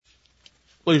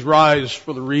Please rise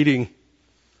for the reading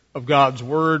of God's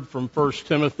Word from 1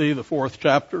 Timothy, the 4th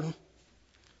chapter,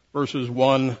 verses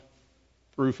 1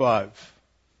 through 5.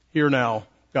 Hear now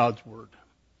God's Word.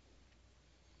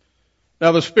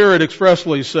 Now the Spirit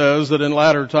expressly says that in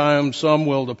latter times some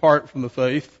will depart from the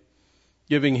faith,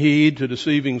 giving heed to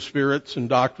deceiving spirits and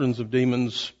doctrines of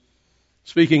demons,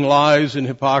 speaking lies in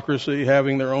hypocrisy,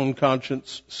 having their own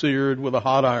conscience seared with a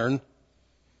hot iron,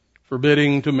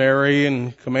 forbidding to marry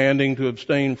and commanding to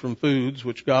abstain from foods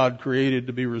which God created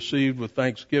to be received with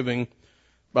thanksgiving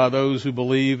by those who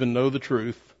believe and know the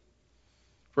truth.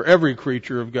 For every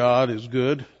creature of God is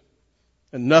good,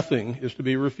 and nothing is to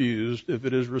be refused if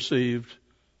it is received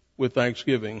with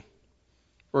thanksgiving,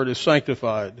 for it is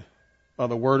sanctified by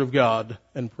the word of God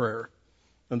and prayer.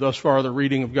 And thus far the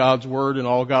reading of God's Word, and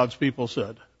all God's people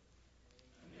said,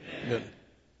 Amen.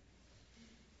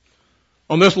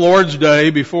 On this Lord's Day,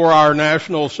 before our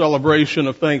national celebration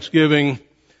of Thanksgiving,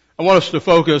 I want us to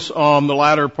focus on the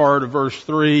latter part of verse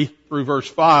 3 through verse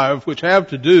 5, which have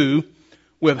to do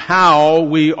with how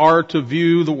we are to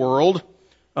view the world,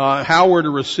 how we're to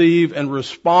receive and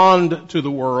respond to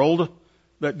the world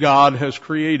that God has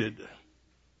created.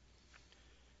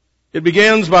 It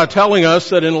begins by telling us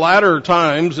that in latter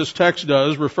times, this text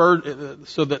does,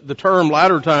 so that the term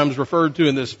latter times referred to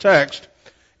in this text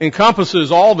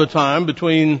encompasses all the time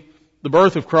between the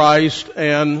birth of Christ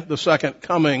and the second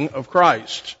coming of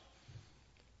Christ.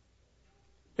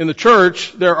 In the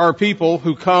church, there are people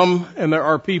who come and there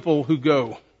are people who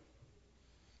go.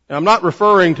 Now, I'm not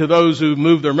referring to those who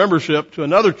move their membership to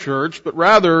another church, but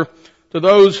rather to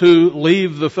those who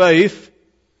leave the faith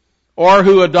or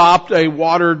who adopt a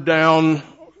watered down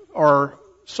or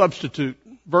substitute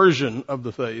version of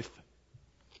the faith.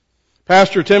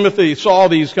 Pastor Timothy saw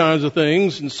these kinds of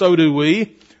things, and so do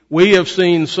we. We have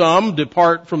seen some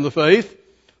depart from the faith,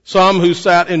 some who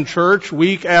sat in church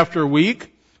week after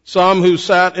week, some who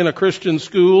sat in a Christian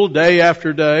school day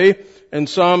after day, and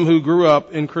some who grew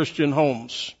up in Christian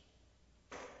homes.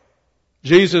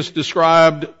 Jesus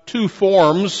described two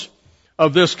forms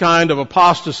of this kind of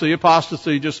apostasy.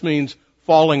 Apostasy just means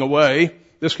falling away.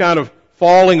 This kind of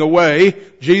falling away,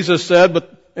 Jesus said,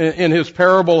 but in his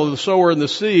parable of the sower and the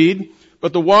seed,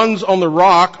 but the ones on the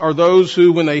rock are those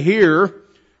who, when they hear,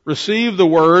 receive the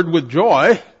word with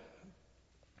joy,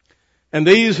 and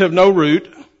these have no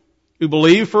root, who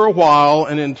believe for a while,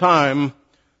 and in time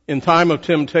of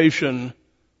temptation,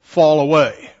 fall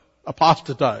away,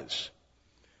 apostatize.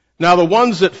 Now the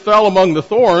ones that fell among the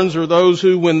thorns are those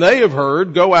who, when they have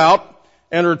heard, go out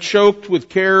and are choked with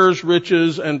cares,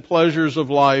 riches, and pleasures of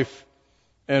life,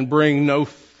 and bring no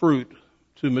fruit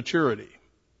to maturity.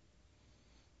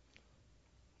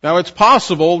 Now it's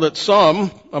possible that some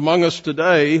among us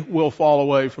today will fall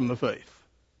away from the faith.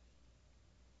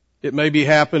 It may be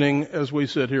happening as we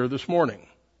sit here this morning.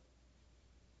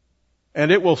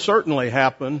 And it will certainly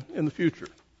happen in the future.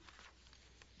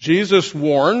 Jesus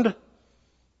warned,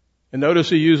 and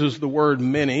notice he uses the word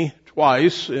many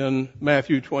twice in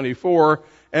Matthew 24,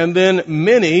 and then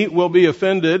many will be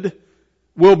offended,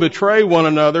 will betray one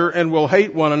another, and will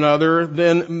hate one another.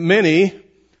 Then many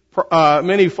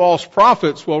false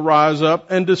prophets will rise up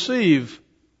and deceive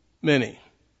many.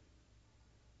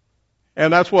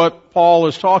 And that's what Paul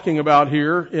is talking about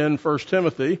here in 1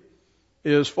 Timothy,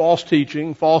 is false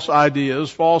teaching, false ideas,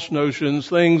 false notions,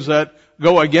 things that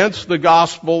go against the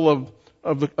gospel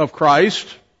of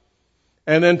Christ.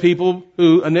 And then people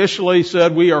who initially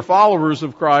said we are followers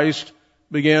of Christ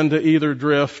began to either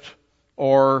drift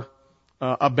or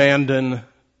abandon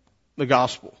the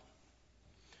gospel.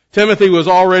 Timothy was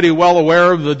already well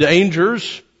aware of the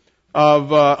dangers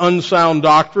of unsound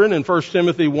doctrine in 1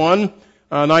 Timothy 1,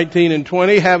 19 and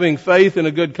 20, having faith and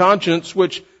a good conscience,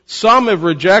 which some have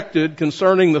rejected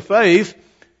concerning the faith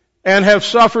and have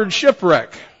suffered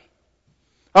shipwreck,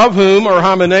 of whom are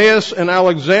Hymenaeus and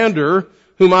Alexander,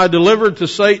 whom I delivered to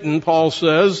Satan, Paul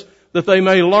says, that they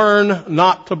may learn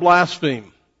not to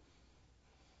blaspheme.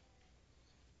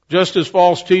 Just as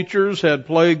false teachers had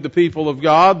plagued the people of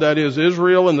God, that is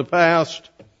Israel, in the past,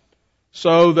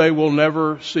 so they will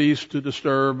never cease to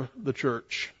disturb the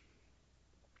church.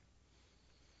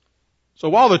 So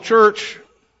while the church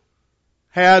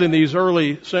had in these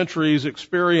early centuries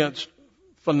experienced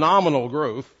phenomenal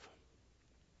growth,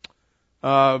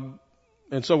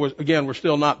 and so again, we're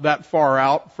still not that far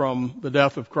out from the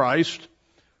death of Christ.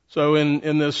 So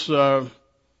in this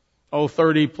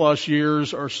 30 plus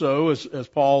years or so, as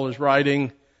Paul is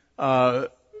writing,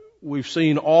 we've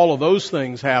seen all of those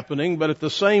things happening, but at the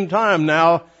same time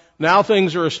now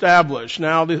things are established.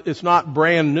 Now it's not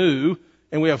brand new,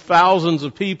 and we have thousands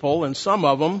of people, and some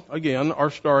of them, again,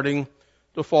 are starting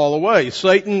to fall away.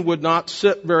 Satan would not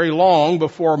sit very long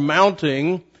before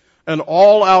mounting an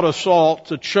all-out assault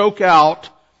to choke out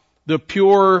the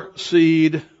pure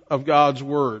seed of God's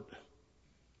Word.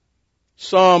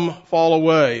 Some fall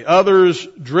away. Others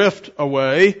drift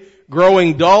away,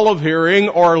 growing dull of hearing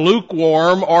or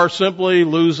lukewarm or simply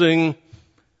losing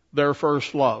their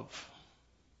first love.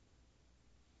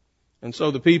 And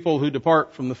so the people who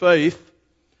depart from the faith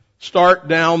start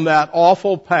down that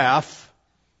awful path,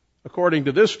 according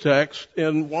to this text,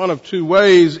 in one of two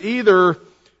ways. Either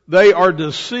they are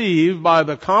deceived by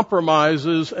the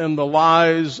compromises and the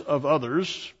lies of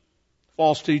others,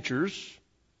 false teachers,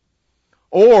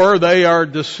 or they are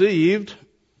deceived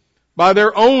by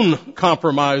their own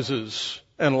compromises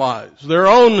and lies, their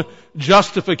own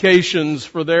justifications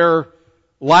for their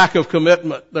lack of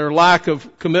commitment, their lack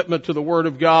of commitment to the Word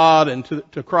of God and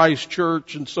to Christ's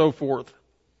church and so forth.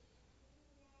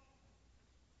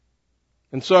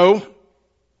 And so,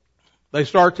 they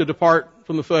start to depart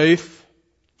from the faith.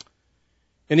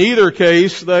 In either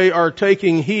case, they are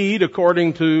taking heed,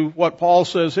 according to what Paul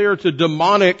says here, to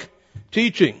demonic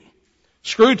teaching.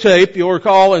 Screwtape, you'll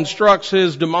recall, instructs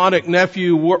his demonic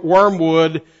nephew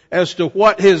Wormwood as to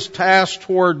what his task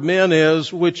toward men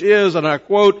is, which is, and I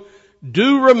quote,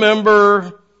 "Do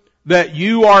remember that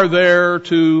you are there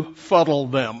to fuddle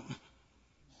them."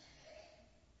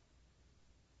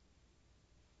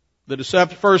 The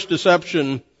first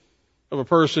deception of a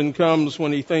person comes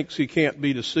when he thinks he can't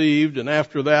be deceived, and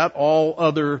after that, all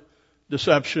other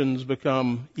deceptions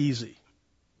become easy.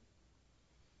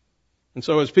 And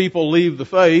so as people leave the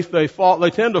faith, they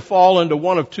tend to fall into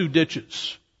one of two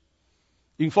ditches.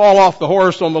 You can fall off the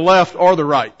horse on the left or the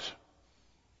right.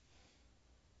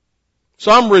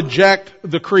 Some reject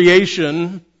the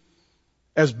creation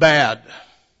as bad.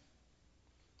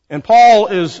 And Paul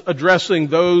is addressing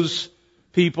those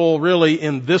people really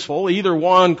in this full. Either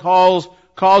one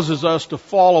causes us to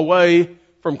fall away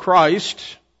from Christ.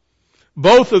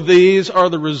 Both of these are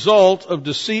the result of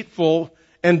deceitful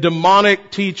and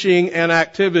demonic teaching and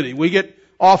activity. We get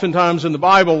oftentimes in the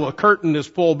Bible, a curtain is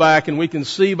pulled back and we can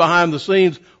see behind the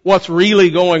scenes what's really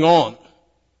going on.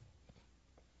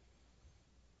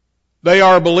 They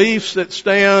are beliefs that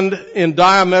stand in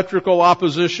diametrical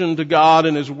opposition to God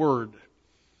and His Word.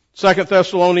 2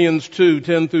 Thessalonians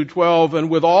 2:10 through 12, "And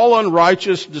with all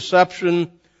unrighteous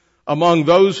deception among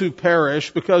those who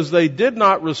perish, because they did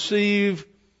not receive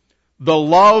the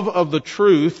love of the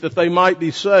truth that they might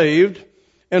be saved.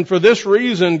 And for this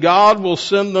reason, God will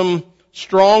send them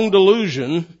strong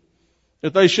delusion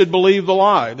that they should believe the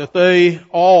lie, that they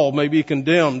all may be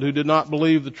condemned who did not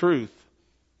believe the truth,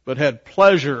 but had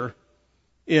pleasure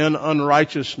in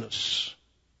unrighteousness."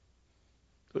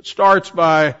 It starts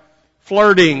by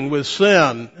flirting with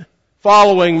sin,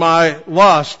 following my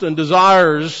lust and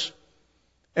desires,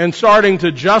 and starting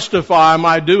to justify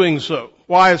my doing so.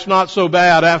 Why it's not so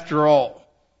bad after all.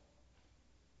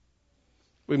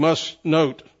 We must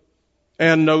note,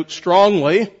 and note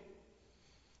strongly,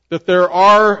 that there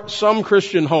are some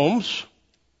Christian homes,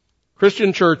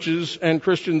 Christian churches, and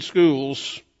Christian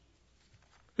schools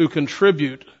who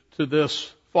contribute to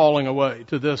this falling away,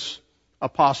 to this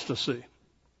apostasy.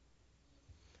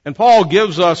 And Paul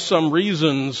gives us some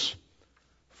reasons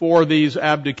for these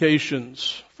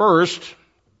abdications. First,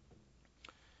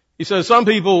 he says some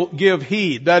people give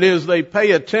heed. That is, they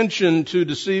pay attention to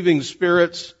deceiving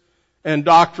spirits and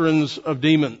doctrines of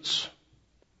demons.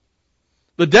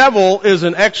 The devil is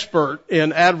an expert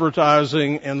in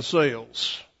advertising and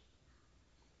sales.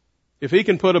 If he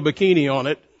can put a bikini on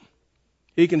it,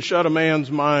 he can shut a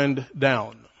man's mind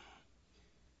down.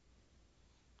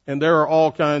 And there are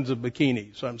all kinds of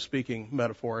bikinis. I'm speaking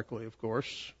metaphorically, of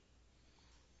course.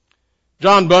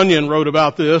 John Bunyan wrote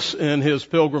about this in his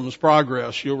Pilgrim's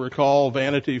Progress. You'll recall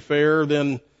Vanity Fair.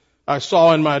 Then I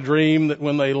saw in my dream that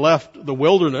when they left the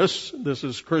wilderness, this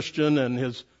is Christian and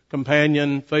his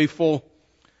companion, Faithful,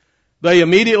 they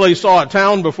immediately saw a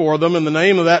town before them, and the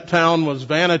name of that town was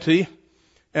Vanity.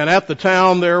 And at the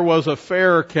town there was a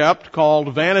fair kept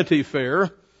called Vanity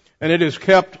Fair, and it is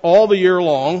kept all the year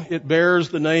long. It bears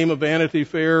the name of Vanity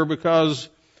Fair because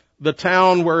the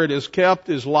town where it is kept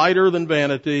is lighter than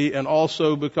vanity, and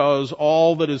also because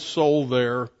all that is sold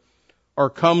there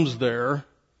or comes there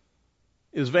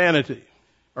is vanity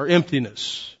or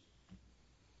emptiness.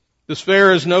 This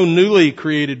fair is no newly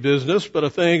created business, but a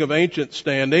thing of ancient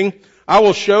standing. I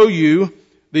will show you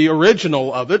the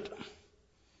original of it.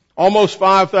 Almost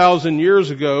 5,000 years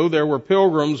ago, there were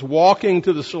pilgrims walking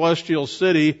to the celestial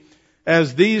city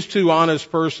as these two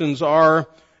honest persons are,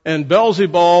 and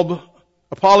Beelzebub,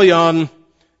 Apollyon,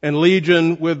 and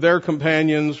Legion with their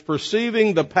companions,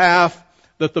 perceiving the path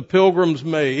that the pilgrims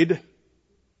made,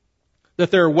 that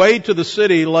their way to the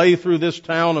city lay through this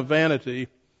town of vanity,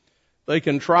 they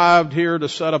contrived here to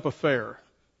set up a fair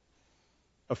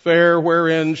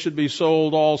wherein should be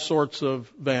sold all sorts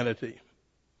of vanity,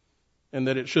 and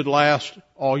that it should last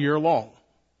all year long.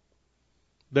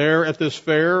 There at this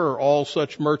fair are all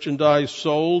such merchandise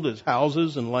sold as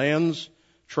houses and lands,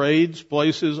 trades,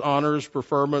 places, honors,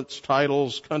 preferments,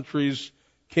 titles, countries,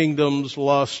 kingdoms,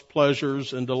 lusts,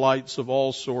 pleasures, and delights of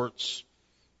all sorts,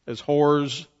 as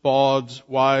whores, bawds,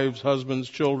 wives, husbands,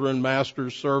 children,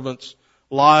 masters, servants,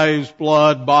 lives,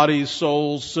 blood, bodies,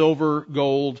 souls, silver,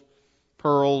 gold,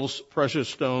 pearls, precious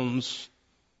stones,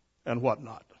 and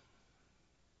whatnot.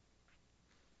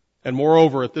 And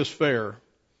moreover, at this fair,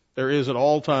 there is at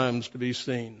all times to be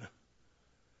seen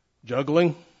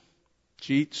juggling,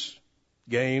 cheats,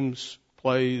 games,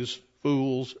 plays,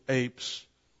 fools, apes,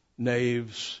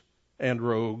 knaves, and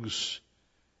rogues,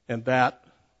 and that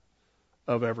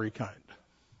of every kind.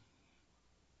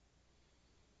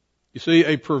 You see,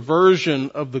 a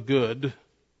perversion of the good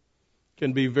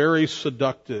can be very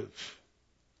seductive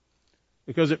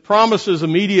because it promises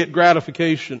immediate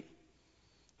gratification.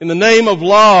 In the name of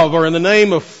love or in the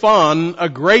name of fun, a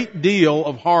great deal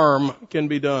of harm can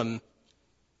be done.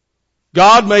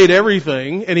 God made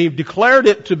everything and He declared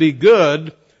it to be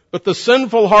good, but the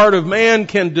sinful heart of man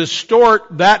can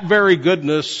distort that very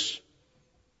goodness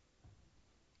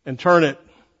and turn it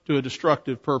to a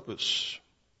destructive purpose.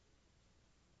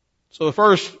 So the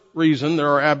first reason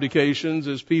there are abdications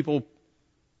is people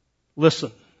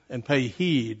listen and pay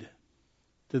heed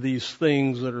to these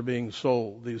things that are being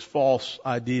sold, these false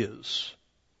ideas.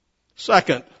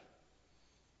 Second,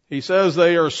 he says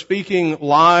they are speaking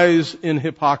lies in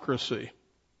hypocrisy.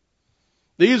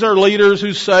 These are leaders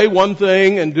who say one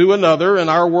thing and do another, and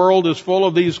our world is full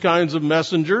of these kinds of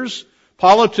messengers,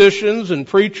 politicians and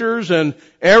preachers and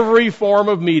every form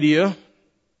of media.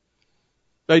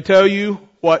 They tell you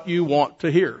what you want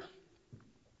to hear.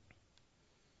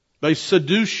 They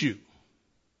seduce you,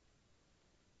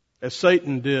 as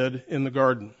Satan did in the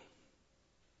garden.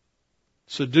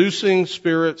 Seducing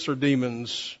spirits or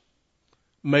demons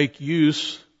make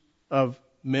use of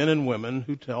men and women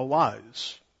who tell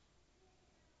lies.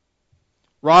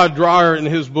 Rod Dreher, in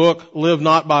his book, Live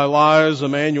Not by Lies, a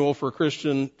manual for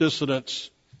Christian dissidents,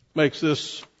 makes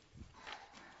this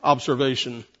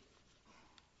observation.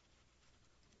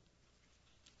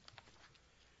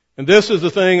 And this is the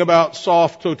thing about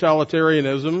soft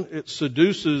totalitarianism. It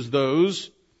seduces those,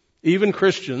 even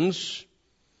Christians,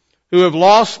 who have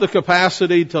lost the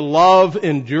capacity to love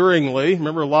enduringly.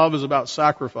 Remember, love is about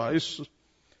sacrifice,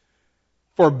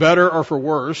 for better or for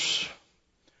worse.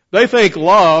 They think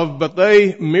love, but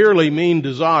they merely mean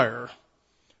desire.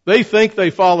 They think they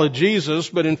follow Jesus,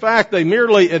 but in fact they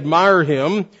merely admire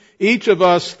Him. Each of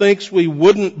us thinks we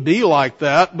wouldn't be like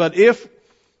that, but if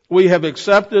we have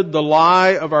accepted the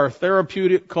lie of our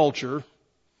therapeutic culture,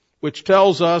 which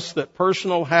tells us that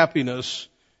personal happiness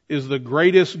is the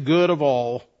greatest good of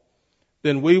all,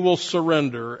 then we will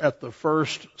surrender at the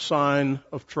first sign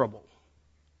of trouble.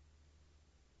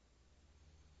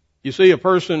 You see, a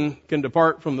person can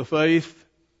depart from the faith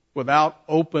without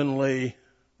openly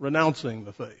renouncing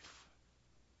the faith.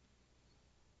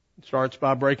 It starts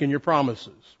by breaking your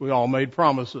promises. We all made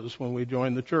promises when we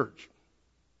joined the church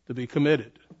to be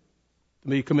committed. To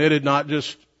be committed not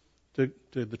just to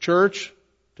the church,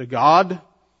 to God,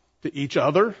 to each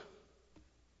other.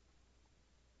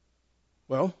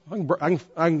 Well,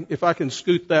 if I can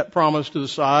scoot that promise to the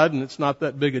side and it's not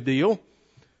that big a deal,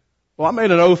 well, I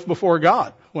made an oath before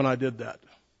God when I did that.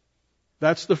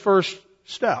 That's the first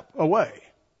step away.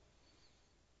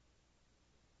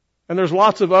 And there's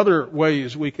lots of other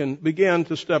ways we can begin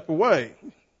to step away.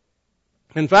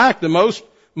 In fact, the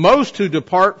most who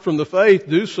depart from the faith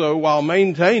do so while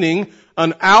maintaining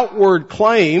an outward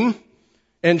claim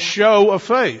and show of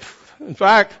faith. In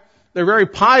fact, they're very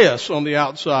pious on the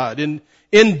outside and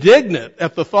indignant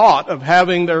at the thought of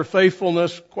having their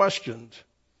faithfulness questioned.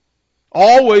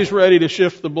 Always ready to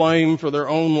shift the blame for their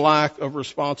own lack of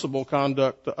responsible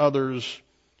conduct to others,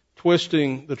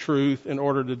 twisting the truth in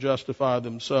order to justify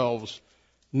themselves.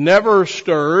 Never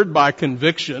stirred by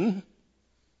conviction.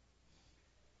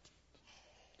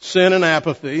 Sin and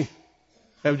apathy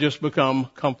have just become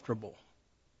comfortable.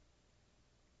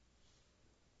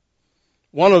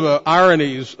 One of the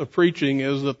ironies of preaching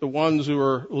is that the ones who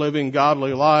are living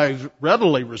godly lives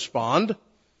readily respond,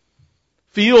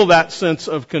 feel that sense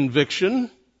of conviction,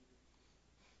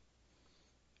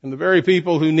 and the very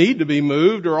people who need to be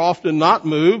moved are often not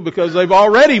moved because they've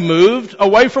already moved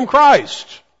away from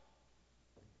Christ.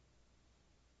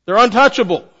 They're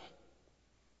untouchable.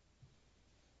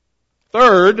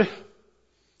 Third,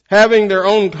 having their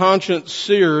own conscience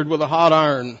seared with a hot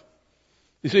iron.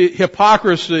 You see,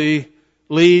 hypocrisy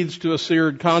leads to a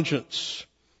seared conscience.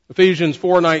 Ephesians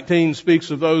 4:19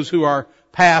 speaks of those who are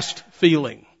past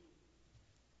feeling.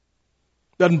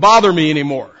 Doesn't bother me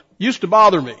anymore. Used to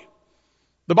bother me.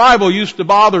 The Bible used to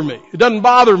bother me. It doesn't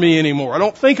bother me anymore. I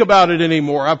don't think about it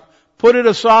anymore. I've put it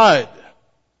aside.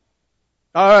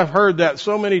 I've heard that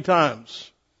so many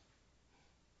times.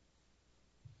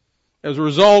 As a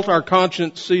result, our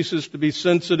conscience ceases to be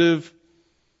sensitive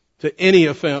to any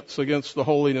offense against the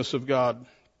holiness of God.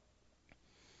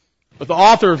 But the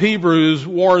author of Hebrews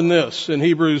warned this in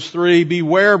Hebrews 3,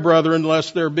 "Beware, brethren,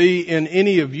 lest there be in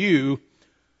any of you,"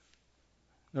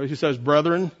 notice he says,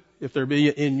 "brethren, if there be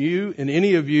in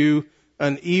any of you,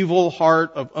 an evil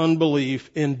heart of unbelief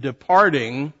in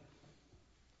departing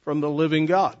from the living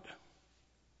God.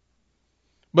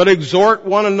 But exhort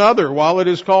one another while it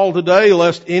is called today,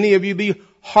 lest any of you be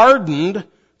hardened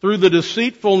through the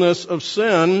deceitfulness of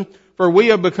sin, for we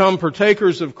have become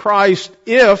partakers of Christ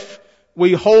if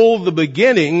we hold the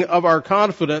beginning of our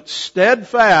confidence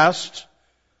steadfast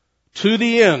to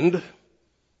the end,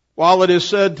 while it is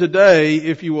said today,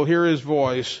 if you will hear His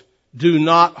voice, do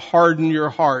not harden your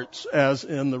hearts as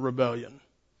in the rebellion."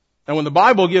 And when the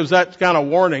Bible gives that kind of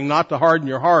warning not to harden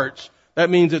your hearts, that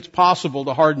means it's possible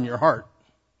to harden your heart.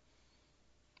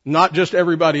 Not just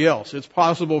everybody else. It's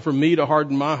possible for me to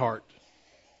harden my heart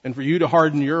and for you to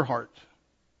harden your heart.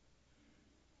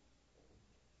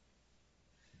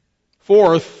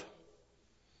 Fourth,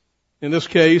 in this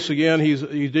case, again, he's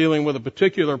dealing with a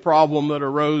particular problem that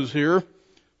arose here.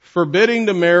 Forbidding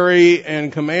to marry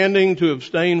and commanding to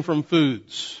abstain from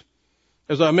foods.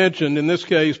 As I mentioned, in this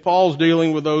case, Paul's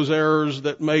dealing with those errors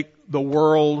that make the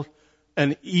world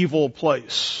an evil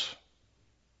place.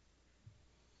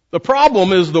 The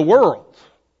problem is the world.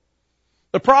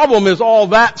 The problem is all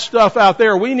that stuff out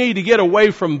there. We need to get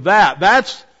away from that.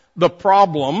 That's the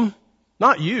problem,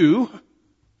 not you.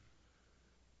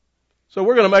 So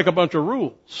we're going to make a bunch of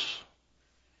rules.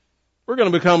 We're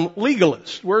going to become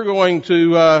legalists. We're going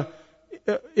to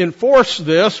enforce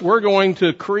this. We're going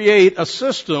to create a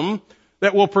system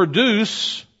that will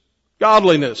produce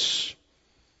godliness.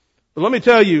 But let me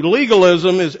tell you,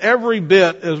 legalism is every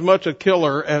bit as much a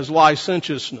killer as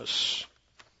licentiousness.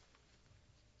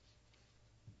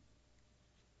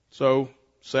 So,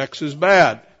 sex is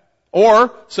bad.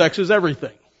 Or, sex is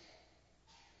everything.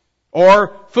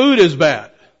 Or, food is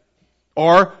bad.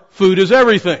 Or, food is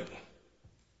everything.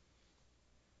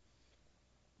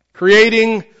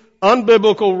 Creating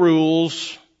unbiblical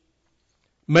rules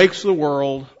makes the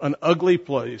world an ugly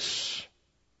place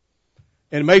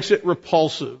and makes it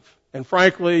repulsive. And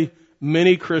frankly,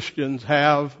 many Christians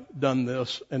have done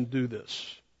this and do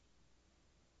this.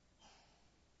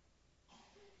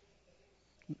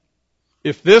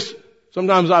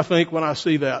 Sometimes I think when I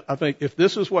see that, I think if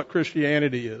this is what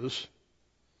Christianity is,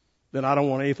 then I don't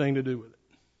want anything to do with it.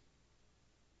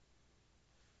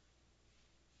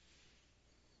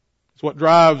 It's what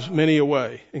drives many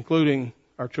away, including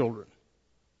our children.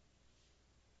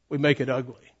 We make it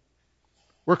ugly.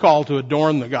 We're called to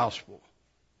adorn the gospel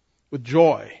with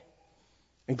joy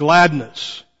and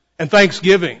gladness and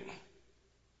thanksgiving.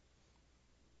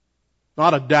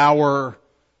 Not a dour,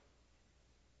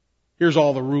 here's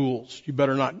all the rules. You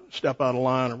better not step out of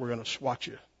line or we're going to swat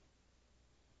you.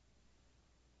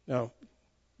 Now,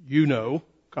 you know,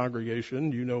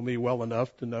 congregation, you know me well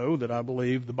enough to know that I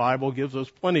believe the Bible gives us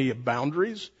plenty of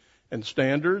boundaries and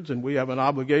standards, and we have an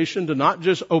obligation to not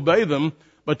just obey them,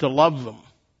 but to love them.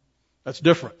 That's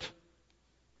different.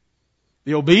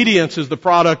 The obedience is the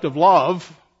product of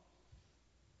love.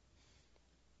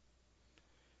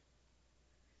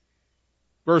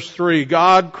 Verse 3,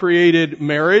 God created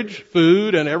marriage,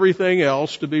 food, and everything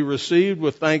else to be received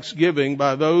with thanksgiving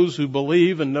by those who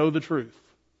believe and know the truth.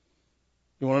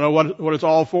 You want to know what it's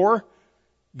all for?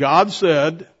 God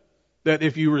said that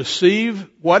if you receive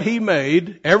what He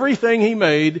made, everything He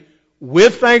made,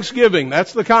 with thanksgiving,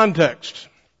 that's the context.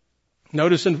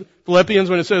 Notice in Philippians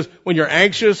when it says, when you're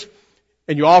anxious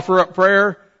and you offer up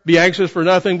prayer, be anxious for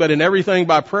nothing, but in everything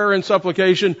by prayer and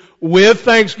supplication with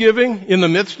thanksgiving, in the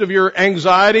midst of your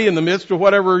anxiety, in the midst of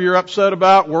whatever you're upset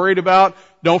about, worried about,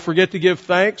 don't forget to give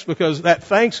thanks, because that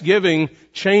thanksgiving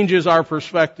changes our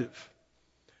perspective.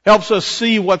 Helps us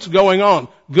see what's going on,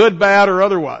 good, bad, or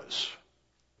otherwise.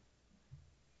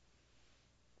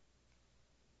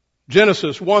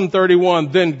 Genesis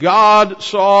 1:31, then God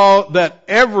saw that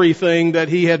everything that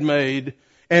He had made,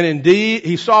 and indeed,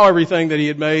 He saw everything that He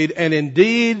had made, and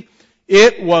indeed,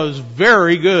 it was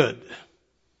very good.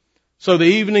 So the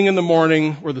evening and the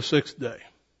morning were the sixth day.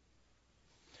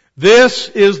 This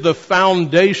is the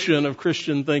foundation of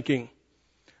Christian thinking.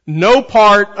 No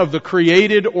part of the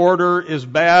created order is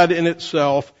bad in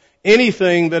itself.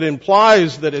 Anything that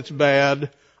implies that it's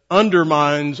bad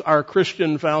undermines our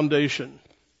Christian foundation.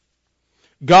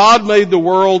 God made the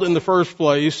world in the first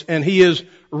place, and He is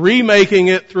remaking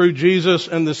it through Jesus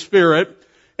and the Spirit.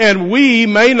 And we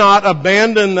may not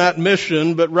abandon that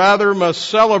mission, but rather must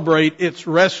celebrate its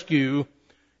rescue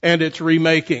and its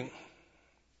remaking.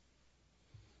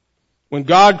 When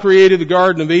God created the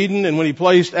Garden of Eden and when He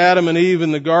placed Adam and Eve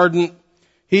in the garden,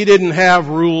 He didn't have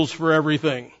rules for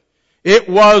everything. It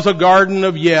was a garden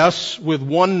of yes with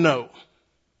one no.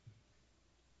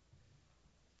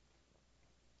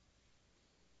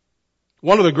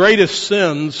 One of the greatest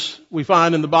sins we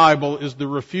find in the Bible is the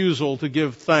refusal to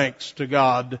give thanks to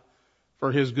God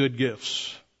for His good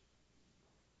gifts.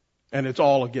 And it's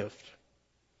all a gift.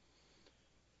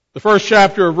 The first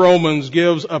chapter of Romans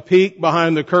gives a peek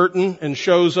behind the curtain and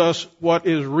shows us what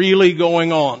is really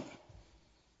going on.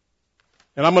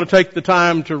 And I'm going to take the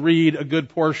time to read a good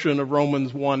portion of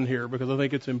Romans 1 here because I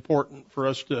think it's important for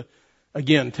us to,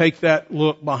 again, take that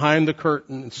look behind the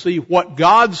curtain and see what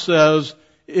God says.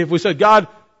 If we said, God,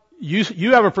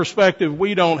 you have a perspective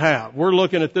we don't have. We're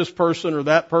looking at this person or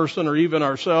that person or even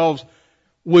ourselves.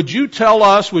 Would you tell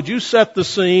us, would you set the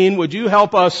scene, would you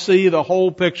help us see the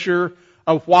whole picture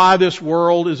of why this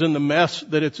world is in the mess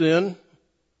that it's in?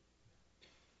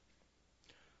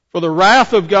 For the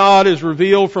wrath of God is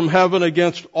revealed from heaven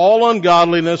against all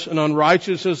ungodliness and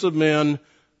unrighteousness of men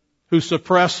who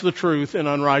suppress the truth in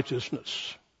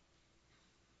unrighteousness.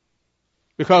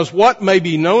 Because what may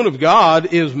be known of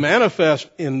God is manifest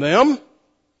in them,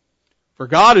 for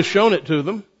God has shown it to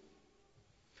them.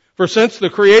 For since the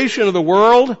creation of the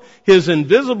world, His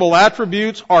invisible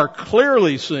attributes are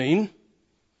clearly seen,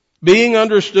 being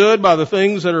understood by the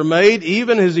things that are made,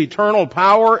 even His eternal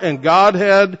power and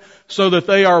Godhead, so that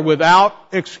they are without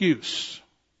excuse.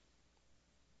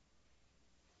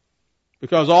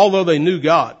 Because although they knew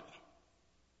God,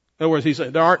 in other words, He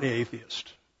said, there aren't any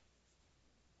atheists.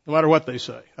 No matter what they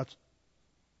say.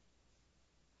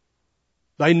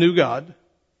 They knew God.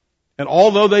 And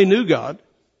although they knew God,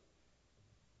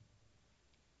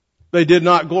 they did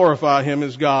not glorify Him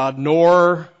as God,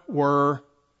 nor were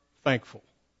thankful.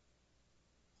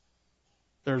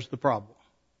 There's the problem.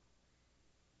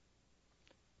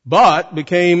 But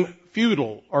became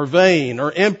futile or vain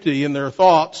or empty in their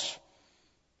thoughts,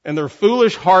 and their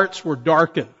foolish hearts were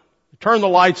darkened. Turn the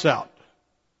lights out.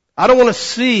 I don't want to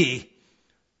see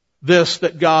this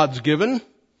that God's given.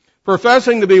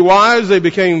 Professing to be wise, they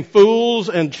became fools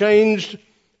and changed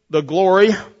the glory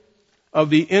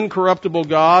of the incorruptible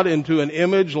God into an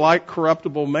image like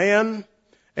corruptible man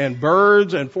and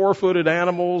birds and four-footed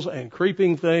animals and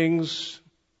creeping things.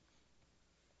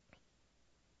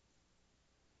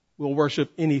 We'll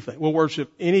worship anything. We'll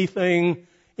worship anything,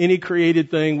 any created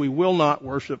thing. We will not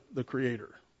worship the Creator.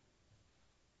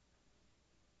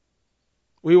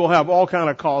 We will have all kind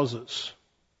of causes.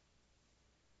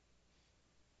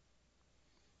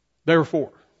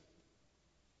 Therefore,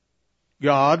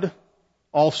 God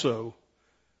also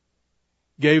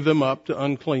gave them up to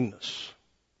uncleanness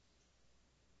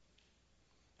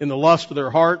in the lust of their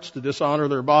hearts to dishonor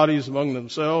their bodies among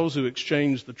themselves, who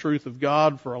exchanged the truth of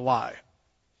God for a lie,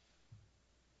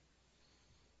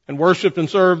 and worshiped and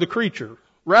served the creature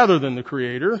rather than the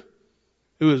Creator,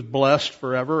 who is blessed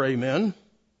forever. Amen.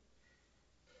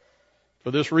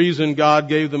 For this reason, God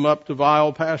gave them up to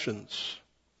vile passions.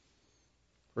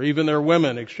 For even their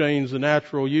women exchanged the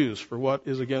natural use for what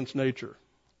is against nature.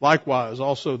 Likewise,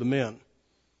 also the men,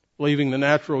 leaving the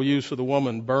natural use of the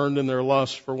woman, burned in their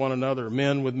lust for one another,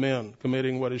 men with men,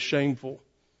 committing what is shameful,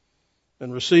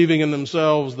 and receiving in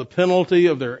themselves the penalty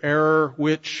of their error,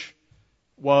 which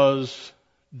was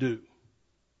due.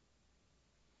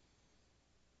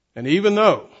 And even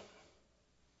though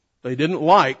they didn't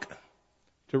like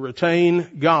to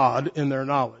retain God in their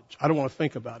knowledge, I don't want to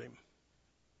think about Him.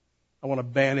 I want to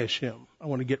banish Him. I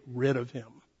want to get rid of Him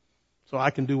so I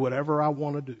can do whatever I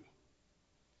want to do.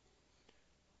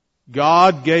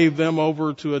 God gave them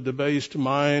over to a debased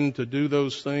mind to do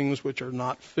those things which are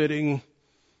not fitting,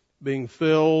 being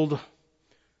filled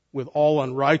with all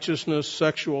unrighteousness,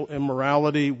 sexual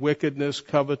immorality, wickedness,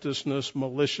 covetousness,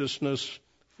 maliciousness,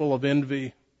 full of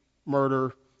envy,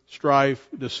 murder, strife,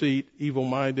 deceit,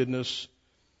 evil-mindedness.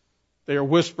 They are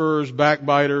whisperers,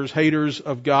 backbiters, haters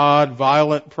of God,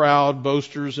 violent, proud,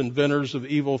 boasters, inventors of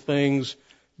evil things,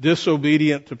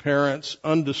 disobedient to parents,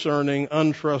 undiscerning,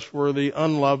 untrustworthy,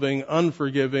 unloving,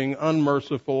 unforgiving,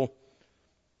 unmerciful,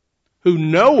 who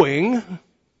knowing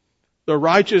the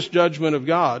righteous judgment of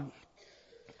God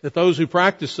that those who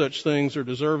practice such things are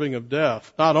deserving of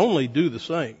death not only do the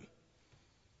same,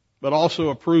 but also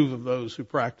approve of those who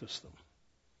practice them.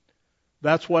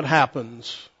 That's what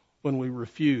happens when we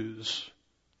refuse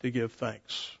to give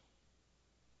thanks.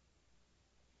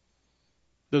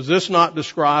 Does this not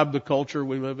describe the culture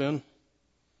we live in?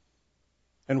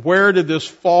 And where did this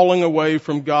falling away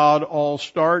from God all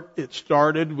start? It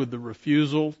started with the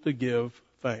refusal to give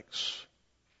thanks.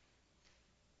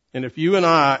 And if you and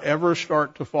I ever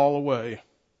start to fall away,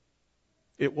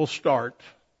 it will start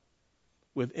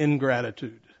with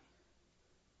ingratitude.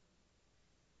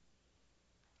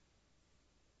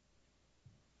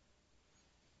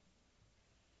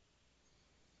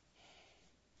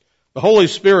 The Holy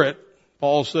Spirit,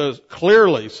 Paul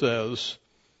clearly says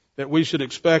that we should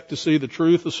expect to see the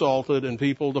truth assaulted and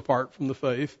people depart from the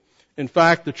faith. In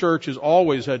fact, the church has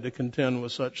always had to contend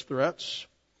with such threats.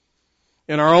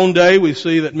 In our own day, we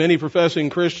see that many professing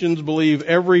Christians believe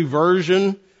every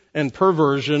version and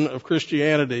perversion of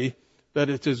Christianity, that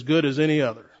it's as good as any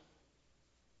other.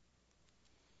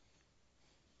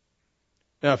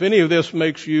 Now, if any of this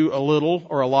makes you a little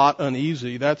or a lot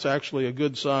uneasy, that's actually a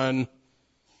good sign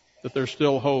that there's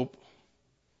still hope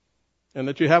and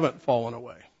that you haven't fallen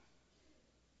away.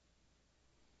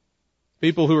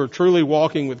 People who are truly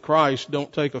walking with Christ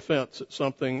don't take offense at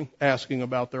something asking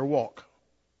about their walk.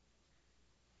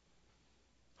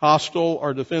 Hostile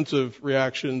or defensive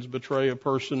reactions betray a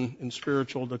person in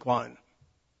spiritual decline.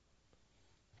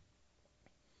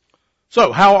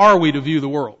 So, how are we to view the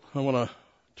world? I want to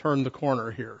turn the corner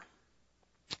here.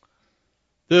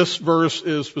 This verse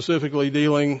is specifically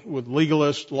dealing with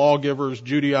legalists, lawgivers,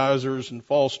 Judaizers, and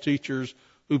false teachers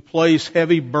who place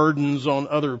heavy burdens on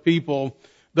other people.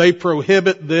 They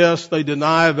prohibit this, they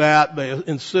deny that, they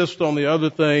insist on the other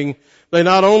thing. They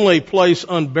not only place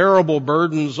unbearable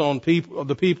burdens on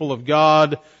the people of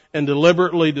God and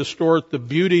deliberately distort the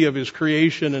beauty of His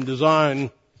creation and design,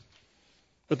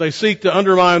 but they seek to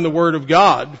undermine the Word of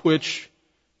God, which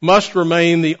must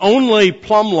remain the only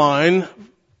plumb line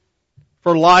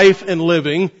for life and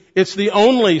living. It's the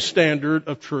only standard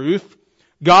of truth.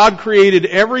 God created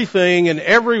everything and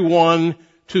everyone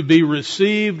to be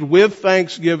received with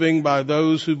thanksgiving by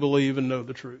those who believe and know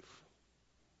the truth.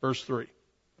 Verse 3.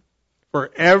 For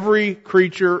every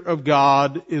creature of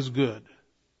God is good.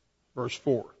 Verse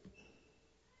 4.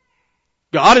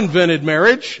 God invented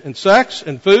marriage and sex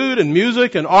and food and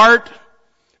music and art,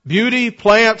 beauty,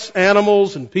 plants,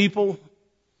 animals, and people.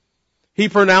 He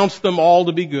pronounced them all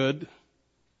to be good.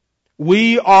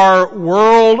 We are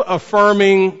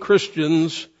world-affirming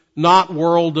Christians, not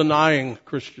world-denying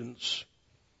Christians.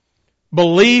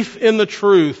 Belief in the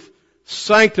truth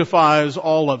sanctifies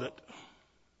all of it.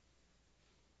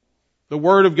 The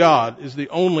Word of God is the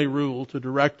only rule to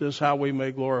direct us how we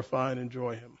may glorify and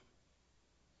enjoy Him.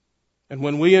 And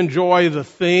when we enjoy the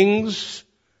things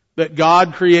that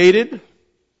God created,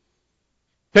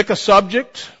 pick a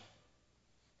subject,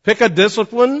 pick a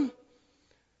discipline,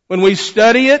 when we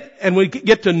study it and we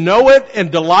get to know it and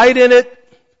delight in it,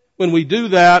 when we do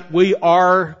that, we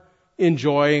are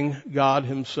enjoying God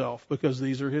Himself, because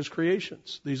these are His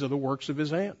creations. These are the works of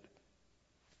His hand.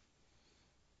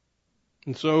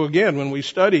 And so again, when we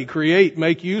study, create,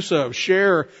 make use of,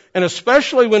 share, and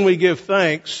especially when we give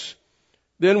thanks,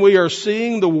 then we are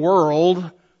seeing the world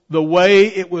the way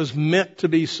it was meant to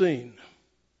be seen.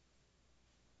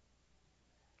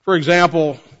 For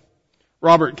example,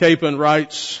 Robert Capon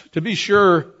writes, to be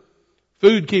sure,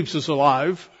 food keeps us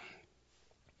alive,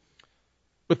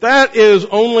 but that is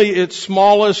only its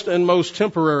smallest and most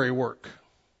temporary work.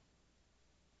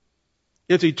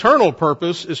 Its eternal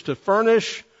purpose is to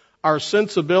furnish our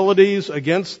sensibilities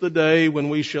against the day when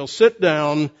we shall sit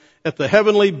down at the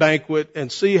heavenly banquet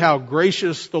and see how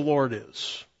gracious the Lord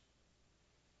is.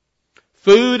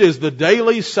 Food is the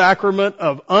daily sacrament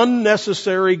of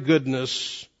unnecessary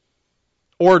goodness,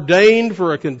 ordained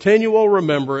for a continual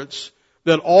remembrance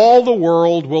that all the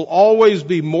world will always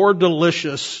be more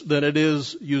delicious than it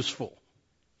is useful.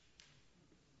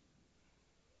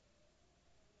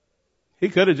 He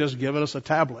could have just given us a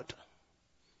tablet.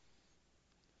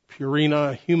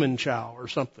 Purina Human Chow or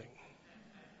something.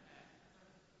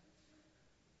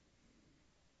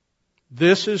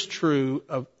 This is true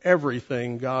of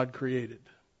everything God created.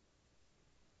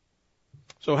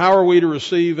 So how are we to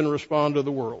receive and respond to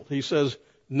the world? He says,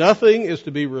 nothing is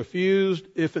to be refused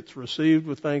if it's received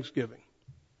with thanksgiving.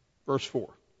 Verse 4.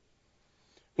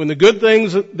 When the good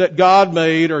things that God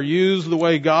made are used the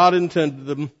way God intended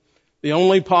them, the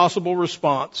only possible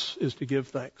response is to give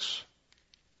thanks.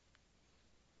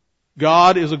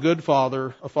 God is a good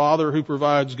Father, a Father who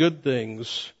provides good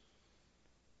things.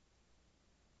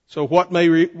 So what may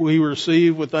we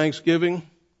receive with thanksgiving?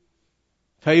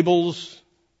 Tables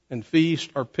and feast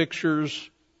are pictures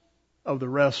of the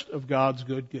rest of God's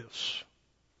good gifts.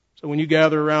 So when you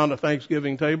gather around a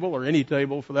Thanksgiving table, or any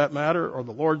table for that matter, or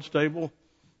the Lord's table,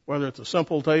 whether it's a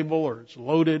simple table or it's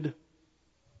loaded,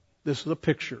 this is a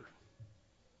picture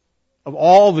of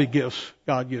all the gifts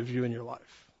God gives you in your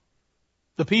life.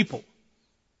 The people,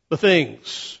 the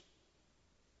things,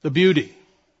 the beauty,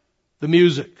 the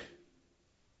music.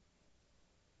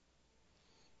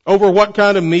 Over what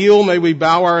kind of meal may we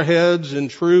bow our heads in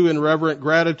true and reverent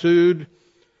gratitude?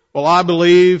 Well, I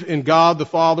believe in God the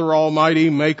Father Almighty,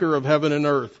 maker of heaven and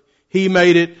earth. He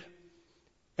made it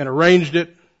and arranged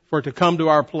it for it to come to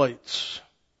our plates.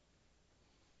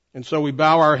 And so we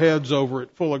bow our heads over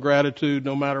it full of gratitude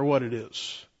no matter what it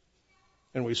is.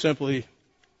 And we simply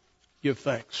give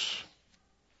thanks.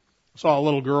 I saw a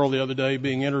little girl the other day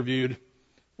being interviewed.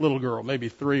 Little girl, maybe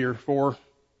 3 or 4.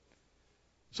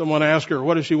 Someone asked her,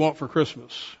 what does she want for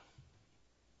Christmas?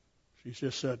 She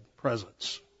just said,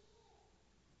 presents.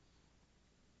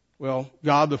 Well,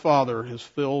 God the Father has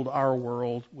filled our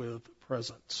world with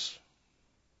presents.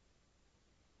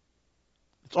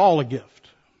 It's all a gift.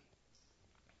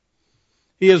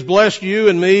 He has blessed you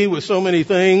and me with so many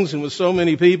things and with so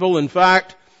many people. In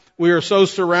fact, we are so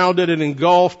surrounded and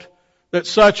engulfed that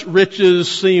such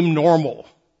riches seem normal.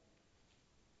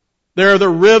 The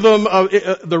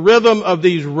rhythm of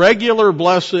these regular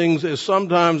blessings is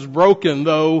sometimes broken,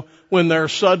 though, when they're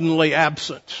suddenly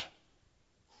absent.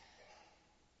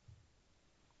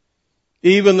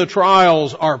 Even the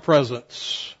trials are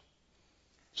presents.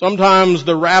 Sometimes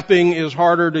the wrapping is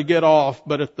harder to get off,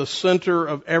 but at the center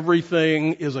of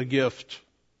everything is a gift.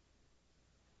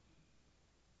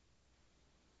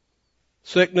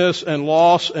 Sickness and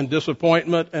loss and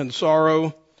disappointment and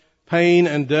sorrow, pain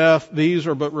and death, these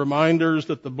are but reminders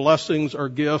that the blessings are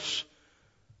gifts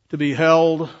to be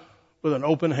held with an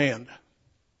open hand.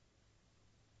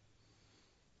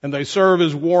 And they serve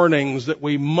as warnings that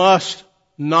we must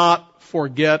not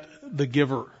forget the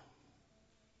giver.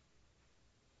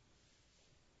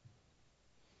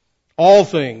 All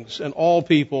things and all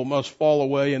people must fall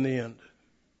away in the end.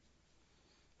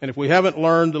 And if we haven't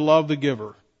learned to love the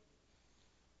giver,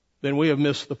 then we have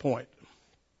missed the point.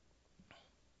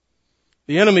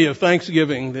 The enemy of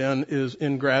thanksgiving, then, is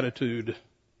ingratitude.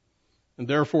 And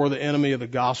therefore the enemy of the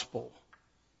gospel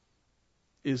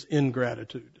is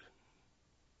ingratitude.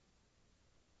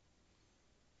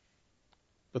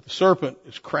 But the serpent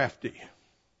is crafty.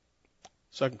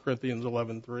 2 Corinthians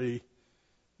 11:3.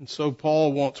 And so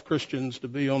Paul wants Christians to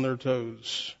be on their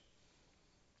toes.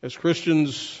 As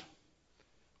Christians,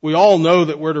 we all know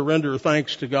that we're to render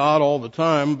thanks to God all the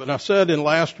time. But I said in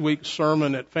last week's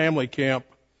sermon at family camp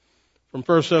from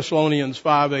 1 Thessalonians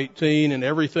 5:18, in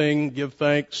everything give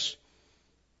thanks,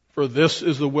 for this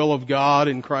is the will of God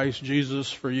in Christ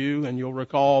Jesus for you. And you'll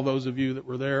recall, those of you that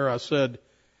were there, I said,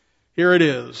 here it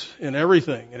is, in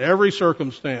everything, in every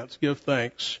circumstance, give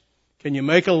thanks. Can you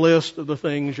make a list of the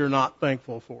things you're not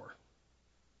thankful for?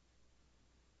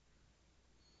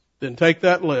 Then take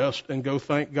that list and go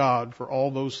thank God for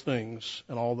all those things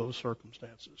and all those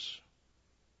circumstances.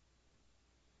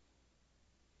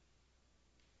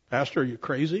 Pastor, are you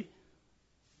crazy?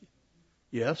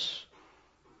 Yes.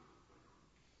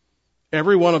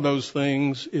 Every one of those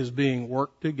things is being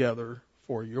worked together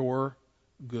for your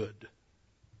good.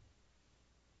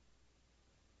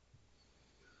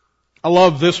 I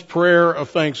love this prayer of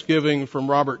thanksgiving from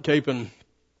Robert Capon,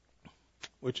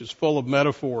 which is full of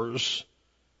metaphors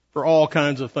for all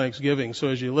kinds of thanksgiving. So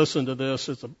as you listen to this,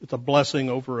 it's a blessing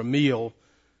over a meal,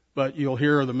 but you'll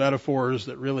hear the metaphors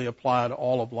that really apply to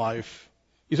all of life.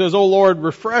 He says, "O Lord,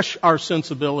 refresh our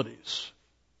sensibilities.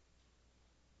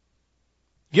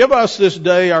 Give us this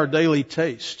day our daily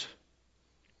taste.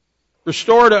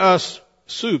 Restore to us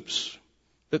soups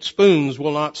that spoons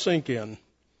will not sink in,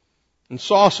 and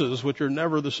sauces which are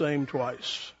never the same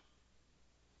twice.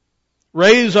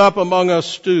 Raise up among us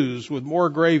stews with more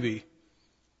gravy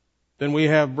than we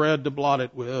have bread to blot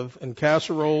it with, and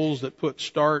casseroles that put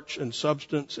starch and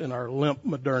substance in our limp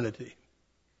modernity.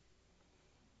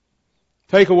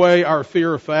 Take away our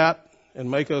fear of fat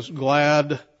and make us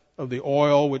glad of the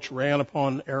oil which ran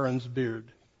upon Aaron's beard.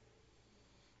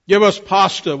 Give us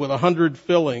pasta with 100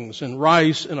 fillings and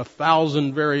rice in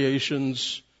 1,000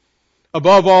 variations.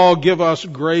 Above all, give us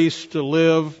grace to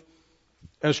live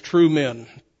as true men,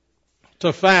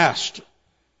 to fast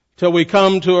till we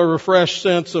come to a refreshed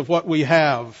sense of what we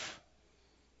have,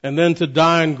 and then to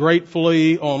dine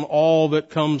gratefully on all that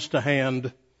comes to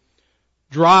hand.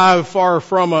 Drive far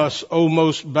from us, O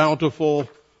most bountiful,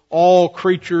 all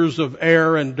creatures of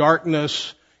air and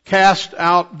darkness, cast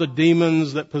out the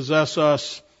demons that possess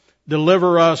us,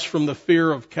 deliver us from the fear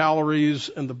of calories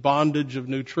and the bondage of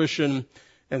nutrition,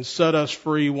 and set us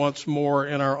free once more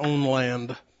in our own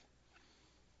land,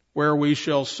 where we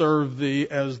shall serve thee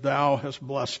as thou hast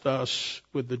blessed us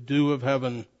with the dew of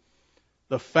heaven,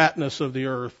 the fatness of the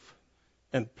earth,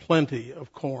 and plenty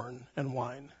of corn and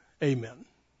wine. Amen.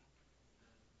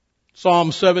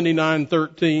 Psalm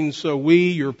 79:13, so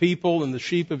we, your people, and the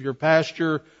sheep of your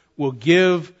pasture, will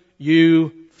give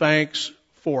you thanks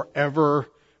forever.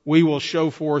 We will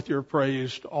show forth your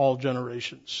praise to all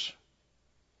generations.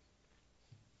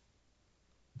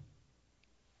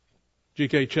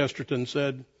 G.K. Chesterton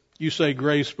said, you say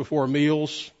grace before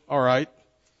meals, all right,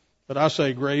 but I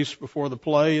say grace before the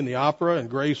play and the opera, and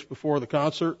grace before the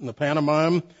concert and the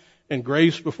pantomime, and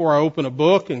grace before I open a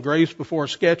book, and grace before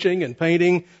sketching and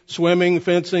painting, swimming,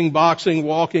 fencing, boxing,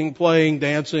 walking, playing,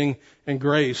 dancing, and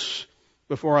grace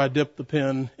before I dip the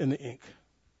pen in the ink.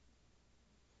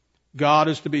 God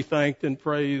is to be thanked and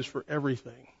praised for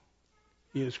everything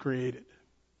He has created.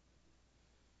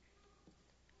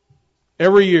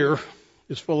 Every year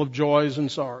is full of joys and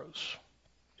sorrows.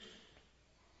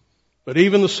 But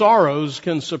even the sorrows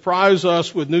can surprise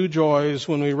us with new joys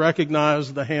when we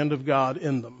recognize the hand of God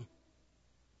in them.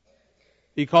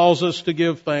 He calls us to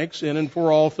give thanks in and for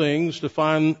all things, to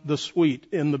find the sweet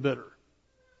in the bitter.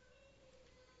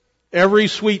 Every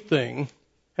sweet thing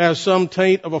has some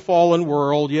taint of a fallen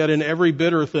world, yet in every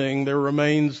bitter thing there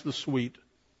remains the sweet.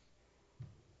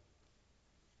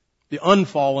 The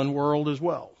unfallen world as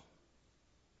well.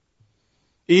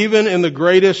 Even in the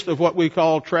greatest of what we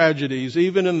call tragedies,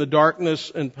 even in the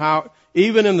darkness,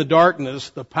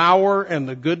 the power and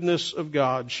the goodness of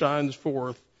God shines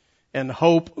forth, and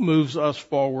hope moves us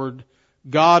forward.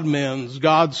 God mends,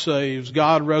 God saves,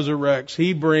 God resurrects.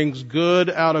 He brings good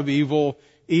out of evil.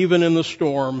 Even in the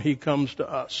storm, He comes to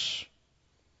us.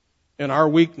 In our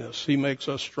weakness, He makes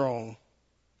us strong.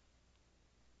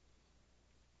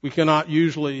 We cannot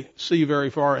usually see very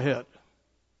far ahead.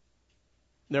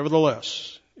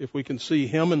 Nevertheless, if we can see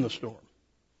Him in the storm,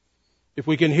 if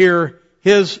we can hear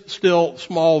His still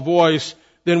small voice,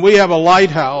 then we have a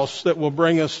lighthouse that will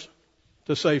bring us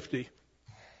to safety.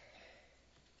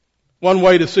 One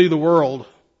way to see the world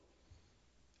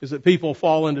is that people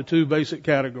fall into two basic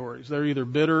categories. They're either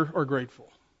bitter or grateful.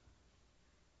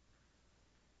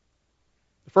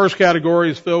 The first category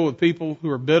is filled with people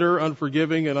who are bitter,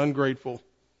 unforgiving, and ungrateful.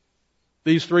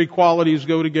 These three qualities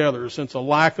go together, since a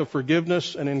lack of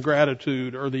forgiveness and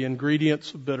ingratitude are the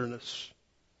ingredients of bitterness.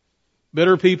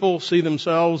 Bitter people see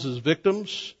themselves as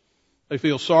victims. They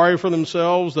feel sorry for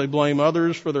themselves. They blame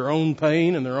others for their own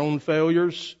pain and their own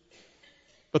failures.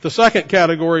 But the second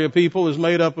category of people is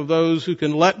made up of those who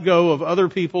can let go of other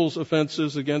people's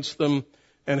offenses against them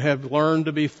and have learned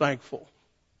to be thankful.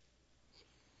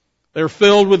 They're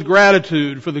filled with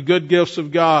gratitude for the good gifts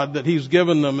of God that He's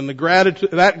given them, and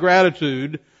that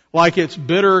gratitude, like its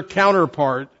bitter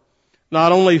counterpart,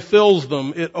 not only fills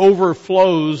them, it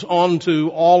overflows onto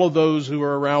all of those who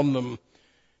are around them.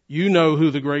 You know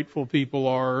who the grateful people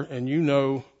are, and you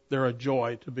know they're a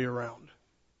joy to be around.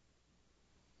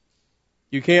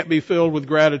 You can't be filled with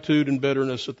gratitude and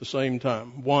bitterness at the same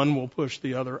time. One will push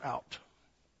the other out.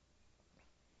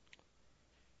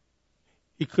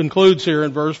 He concludes here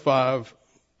in verse 5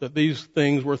 that these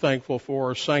things we're thankful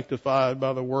for are sanctified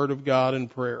by the Word of God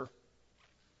and prayer.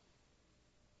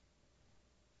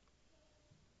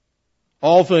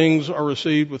 All things are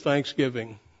received with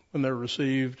thanksgiving when they're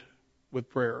received with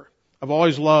prayer. I've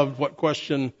always loved what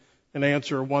question and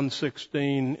answer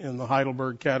 116 in the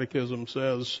Heidelberg Catechism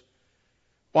says.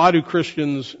 Why do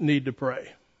Christians need to pray?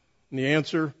 And the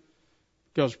answer,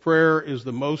 because prayer is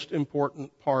the most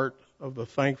important part of the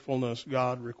thankfulness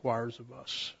God requires of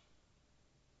us.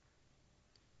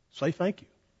 Say thank you.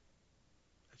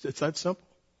 It's that simple.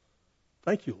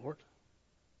 Thank you, Lord.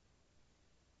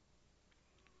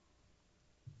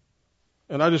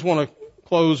 And I just want to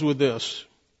close with this.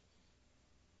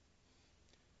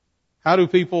 How do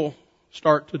people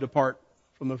start to depart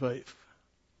from the faith?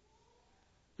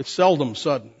 It's seldom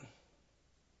sudden.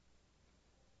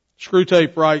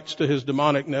 Screwtape writes to his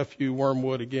demonic nephew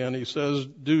Wormwood again. He says,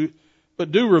 do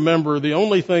remember, the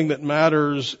only thing that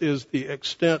matters is the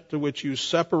extent to which you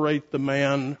separate the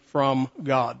man from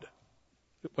God,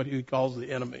 what he calls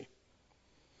the enemy.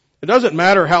 It doesn't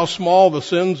matter how small the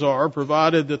sins are,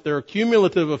 provided that their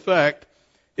cumulative effect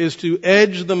is to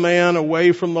edge the man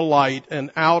away from the light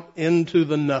and out into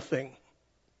the nothing.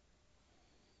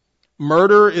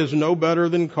 Murder is no better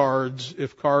than cards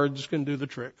if cards can do the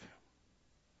trick.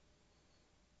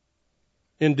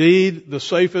 Indeed, the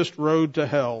safest road to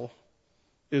hell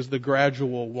is the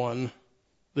gradual one,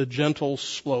 the gentle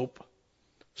slope,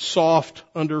 soft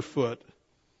underfoot,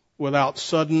 without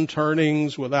sudden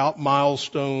turnings, without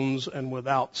milestones, and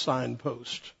without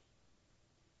signposts.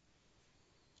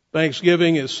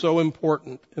 Thanksgiving is so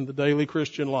important in the daily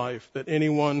Christian life that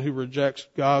anyone who rejects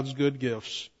God's good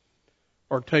gifts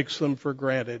or takes them for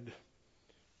granted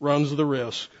runs the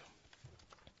risk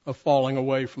of falling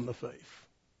away from the faith.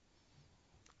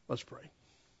 Let's pray.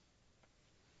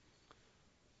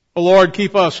 O Lord,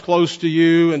 keep us close to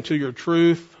you and to your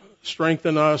truth.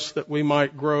 Strengthen us that we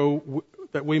might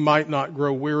not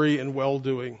grow weary in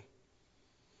well-doing.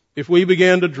 If we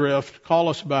begin to drift, call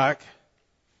us back.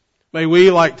 May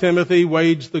we, like Timothy,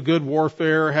 wage the good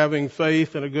warfare, having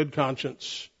faith and a good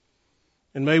conscience.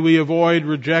 And may we avoid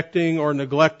rejecting or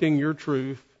neglecting your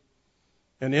truth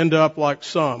and end up like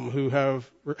some who have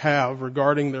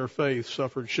regarding their faith,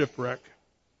 suffered shipwreck.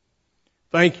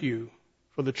 Thank you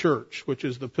for the church, which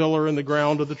is the pillar and the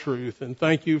ground of the truth. And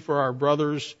thank you for our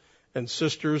brothers and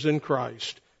sisters in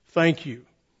Christ. Thank you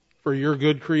for your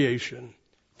good creation.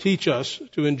 Teach us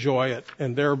to enjoy it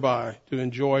and thereby to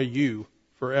enjoy you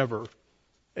forever.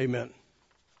 Amen.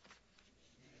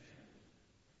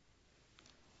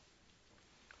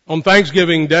 On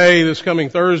Thanksgiving Day, this coming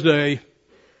Thursday,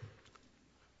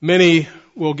 many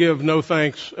will give no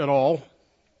thanks at all.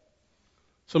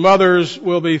 Some others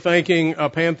will be thanking a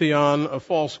pantheon of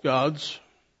false gods.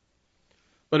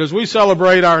 But as we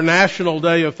celebrate our National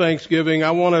Day of Thanksgiving,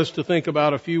 I want us to think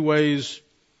about a few ways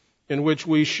in which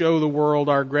we show the world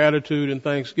our gratitude and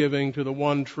thanksgiving to the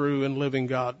one true and living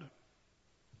God.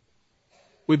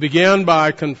 We begin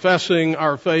by confessing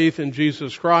our faith in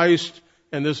Jesus Christ,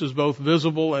 and this is both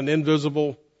visible and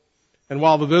invisible. And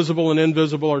while the visible and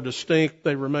invisible are distinct,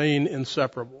 they remain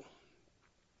inseparable.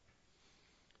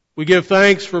 We give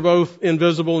thanks for both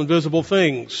invisible and visible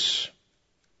things.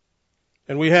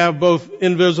 And we have both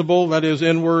invisible, that is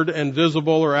inward, and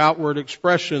visible or outward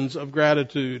expressions of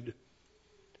gratitude.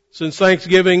 Since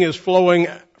thanksgiving is flowing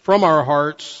from our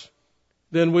hearts,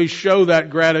 then we show that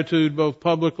gratitude both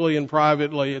publicly and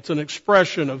privately. It's an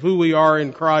expression of who we are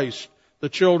in Christ, the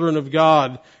children of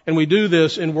God. And we do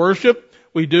this in worship.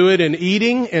 We do it in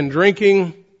eating and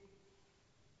drinking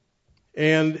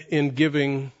and in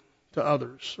giving to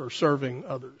others or serving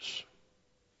others.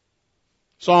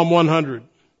 Psalm 100,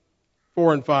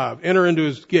 4 and 5. Enter into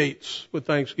his gates with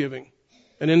thanksgiving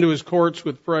and into his courts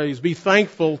with praise. Be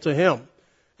thankful to him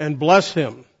and bless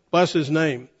him. Bless his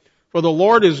name. For the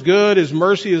Lord is good, his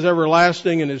mercy is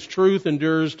everlasting, and his truth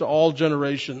endures to all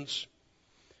generations.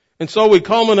 And so we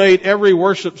culminate every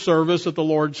worship service at the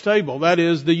Lord's table. That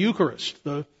is the Eucharist,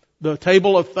 the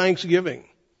table of thanksgiving.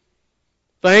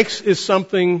 Thanks is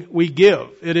something we give.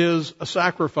 It is a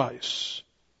sacrifice.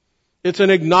 It's an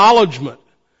acknowledgement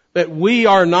that we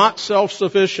are not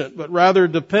self-sufficient, but rather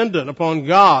dependent upon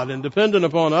God and dependent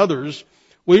upon others.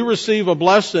 We receive a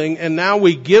blessing, and now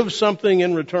we give something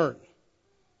in return.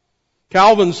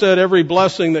 Calvin said every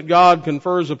blessing that God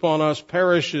confers upon us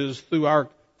perishes through our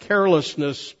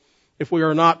carelessness if we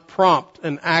are not prompt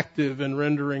and active in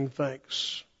rendering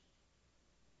thanks.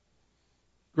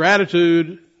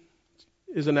 Gratitude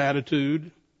is an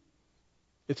attitude.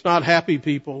 It's not happy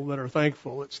people that are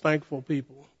thankful. It's thankful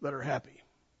people that are happy.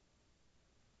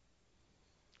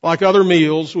 Like other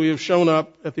meals, we have shown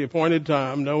up at the appointed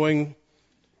time knowing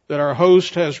that our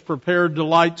host has prepared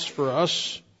delights for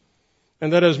us,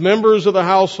 and that as members of the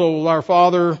household, our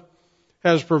Father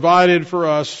has provided for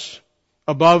us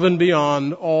above and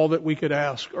beyond all that we could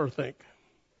ask or think.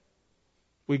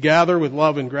 We gather with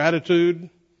love and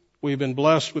gratitude. We've been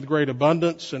blessed with great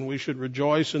abundance, and we should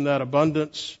rejoice in that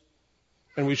abundance.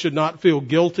 And we should not feel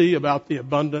guilty about the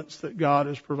abundance that God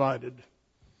has provided.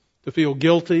 To feel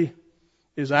guilty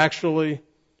is actually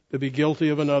to be guilty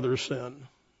of another sin,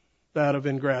 that of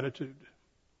ingratitude.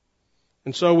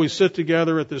 And so we sit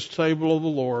together at this table of the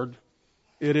Lord.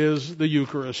 It is the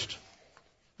Eucharist,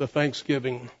 the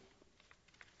thanksgiving.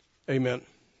 Amen.